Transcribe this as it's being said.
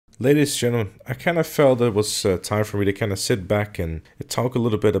Ladies and gentlemen, I kind of felt it was time for me to kind of sit back and talk a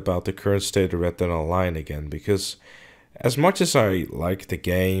little bit about the current state of Red Dead Online again, because as much as I like the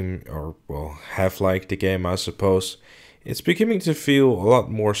game, or well, have liked the game, I suppose, it's beginning to feel a lot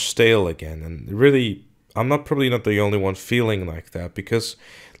more stale again, and really, I'm not probably not the only one feeling like that, because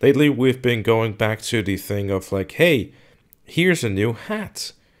lately we've been going back to the thing of like, hey, here's a new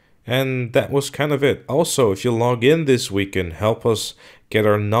hat. And that was kind of it. Also, if you log in this week and help us get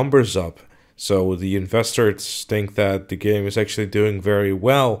our numbers up, so the investors think that the game is actually doing very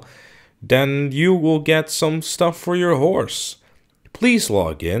well, then you will get some stuff for your horse. Please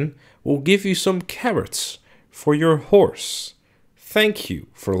log in. We'll give you some carrots for your horse. Thank you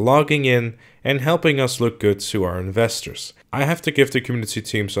for logging in and helping us look good to our investors. I have to give the community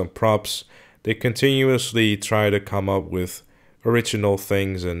team some props. They continuously try to come up with original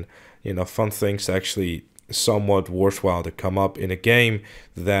things and fun things actually somewhat worthwhile to come up in a game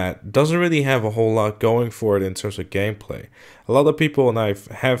that doesn't really have a whole lot going for it in terms of gameplay. A lot of people, and I've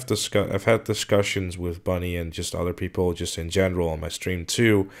had discussions with Bunny and just other people just in general on my stream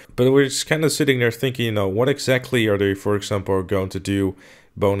too, but we're just kind of sitting there thinking, what exactly are they, for example, going to do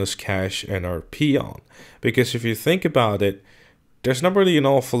bonus cash and RP on? Because if you think about it, there's not really an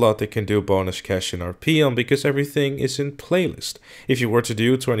awful lot they can do bonus cash and RP on, because everything is in playlist. If you were to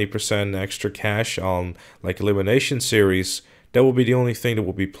do 20% extra cash on like Elimination Series, that will be the only thing that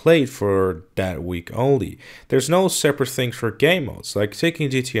will be played for that week only. There's no separate things for game modes. Like taking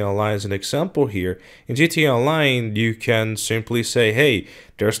GTA Online as an example here, in GTA Online you can simply say, hey,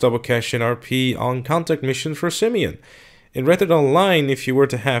 there's double cash and RP on contact missions for Simeon. In Red Dead Online, if you were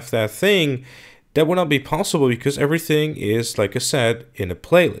to have that thing, that would not be possible because everything is, like I said, in a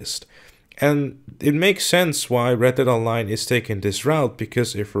playlist. And it makes sense why Red Dead Online is taking this route,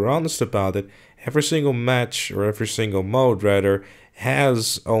 because if we're honest about it, every single match, or every single mode rather,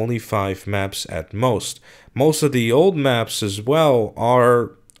 has only 5 maps at most. Most of the old maps as well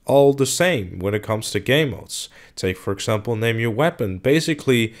are all the same when it comes to game modes. Take, for example, Name Your Weapon.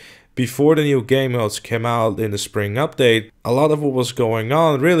 Basically, before the new game modes came out in the spring update, a lot of what was going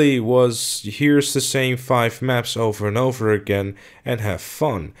on really was, here's the same 5 maps over and over again and have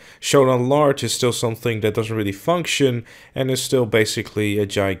fun. Showdown Large is still something that doesn't really function and is still basically a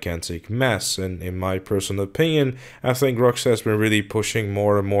gigantic mess. And in my personal opinion, I think Rockstar has been really pushing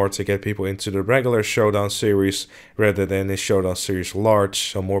more and more to get people into the regular Showdown series rather than the Showdown series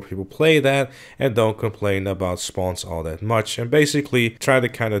Large, so more people play that and don't complain about spawns all that much, and basically try to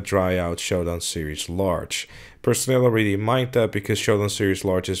kind of dry out Showdown series Large. Personally, I don't really mind that because Showdown Series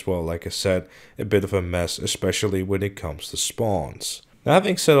Large is, well, like I said, a bit of a mess, especially when it comes to spawns. Now,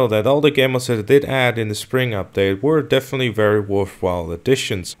 having said all that, all the game modes that it did add in the spring update were definitely very worthwhile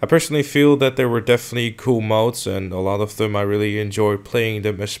additions. I personally feel that there were definitely cool modes, and a lot of them I really enjoy playing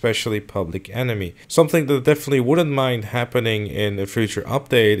them, especially Public Enemy. Something that I definitely wouldn't mind happening in a future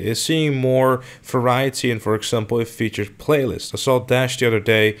update is seeing more variety in, for example, a featured playlist. I saw Dash the other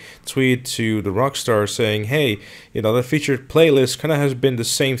day tweet to the Rockstar saying, hey, the featured playlist kind of has been the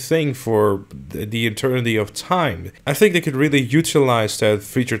same thing for the eternity of time. I think they could really utilize that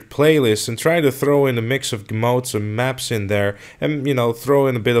featured playlist and try to throw in a mix of modes and maps in there, and throw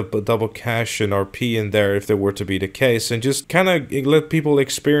in a bit of double cash and RP in there if there were to be the case, and just kind of let people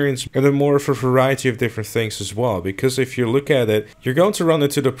experience a bit more of a variety of different things as well. Because if you look at it, you're going to run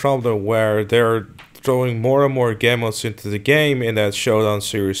into the problem where they're throwing more and more game modes into the game in that Showdown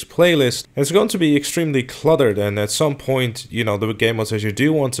series playlist. And it's going to be extremely cluttered, and at some point, the game modes that you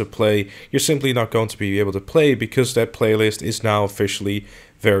do want to play, you're simply not going to be able to play because that playlist is now officially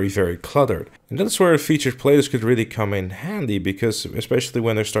very, very cluttered. And that's where a featured playlist could really come in handy, because especially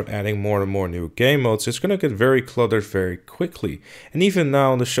when they start adding more and more new game modes, it's going to get very cluttered very quickly. And even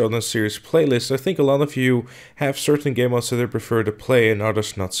now in the Showdown series playlist, I think a lot of you have certain game modes that they prefer to play and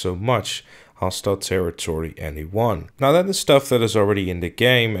others not so much. Hostile Territory, anyone. Now that is stuff that is already in the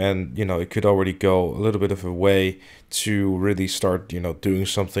game, and it could already go a little bit of a way to really start doing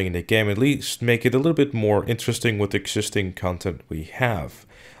something in the game, at least make it a little bit more interesting with the existing content we have.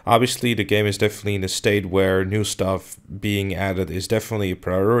 Obviously, the game is definitely in a state where new stuff being added is definitely a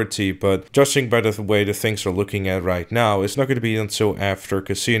priority, but judging by the way the things are looking at right now, it's not going to be until after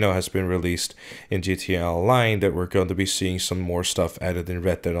Casino has been released in GTA Online that we're going to be seeing some more stuff added in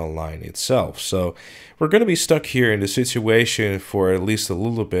Red Dead Online itself. So we're going to be stuck here in the situation for at least a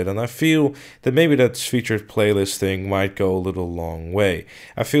little bit, and I feel that maybe that featured playlist thing something might go a little long way.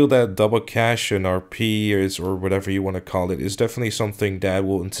 I feel that double cash and RP or whatever you want to call it is definitely something that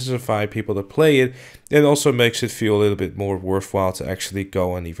will intensify people to play it. It also makes it feel a little bit more worthwhile to actually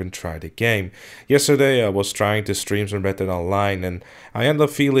go and even try the game. Yesterday I was trying to stream some Red Dead Online and I ended up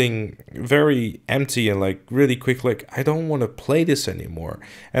feeling very empty and like really quick, like I don't want to play this anymore.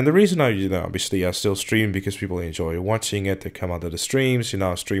 And the reason I, obviously I still stream because people enjoy watching it. They come out of the streams,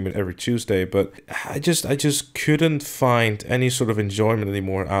 I stream it every Tuesday, but I just couldn't find any sort of enjoyment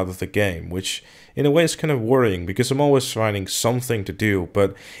anymore out of the game, which in a way is kind of worrying because I'm always finding something to do.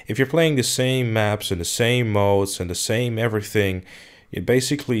 But if you're playing the same maps and the same modes and the same everything, it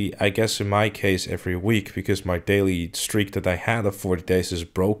basically, I guess in my case, every week, because my daily streak that I had of 40 days is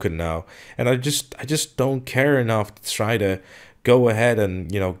broken now, and I just don't care enough to try to go ahead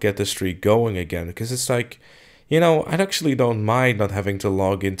and get the streak going again, because it's like, I actually don't mind not having to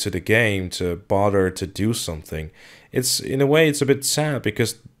log into the game to bother to do something. It's, in a way, it's a bit sad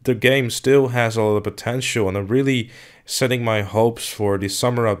because the game still has a lot of potential, and I'm really setting my hopes for the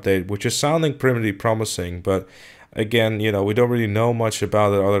summer update, which is sounding pretty promising, but again, we don't really know much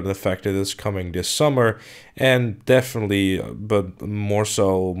about it other than the fact that it's coming this summer, and definitely, but more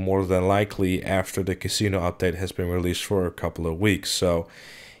than likely, after the casino update has been released for a couple of weeks. So,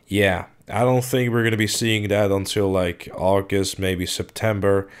 yeah, I don't think we're going to be seeing that until like August, maybe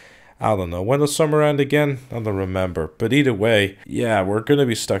September. I don't know. When does summer end again? I don't remember. But either way, yeah, we're going to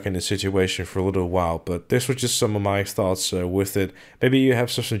be stuck in this situation for a little while. But this was just some of my thoughts with it. Maybe you have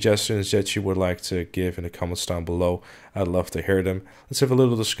some suggestions that you would like to give in the comments down below. I'd love to hear them. Let's have a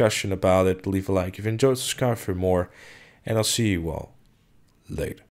little discussion about it. Leave a like if you enjoyed, subscribe for more. And I'll see you all later.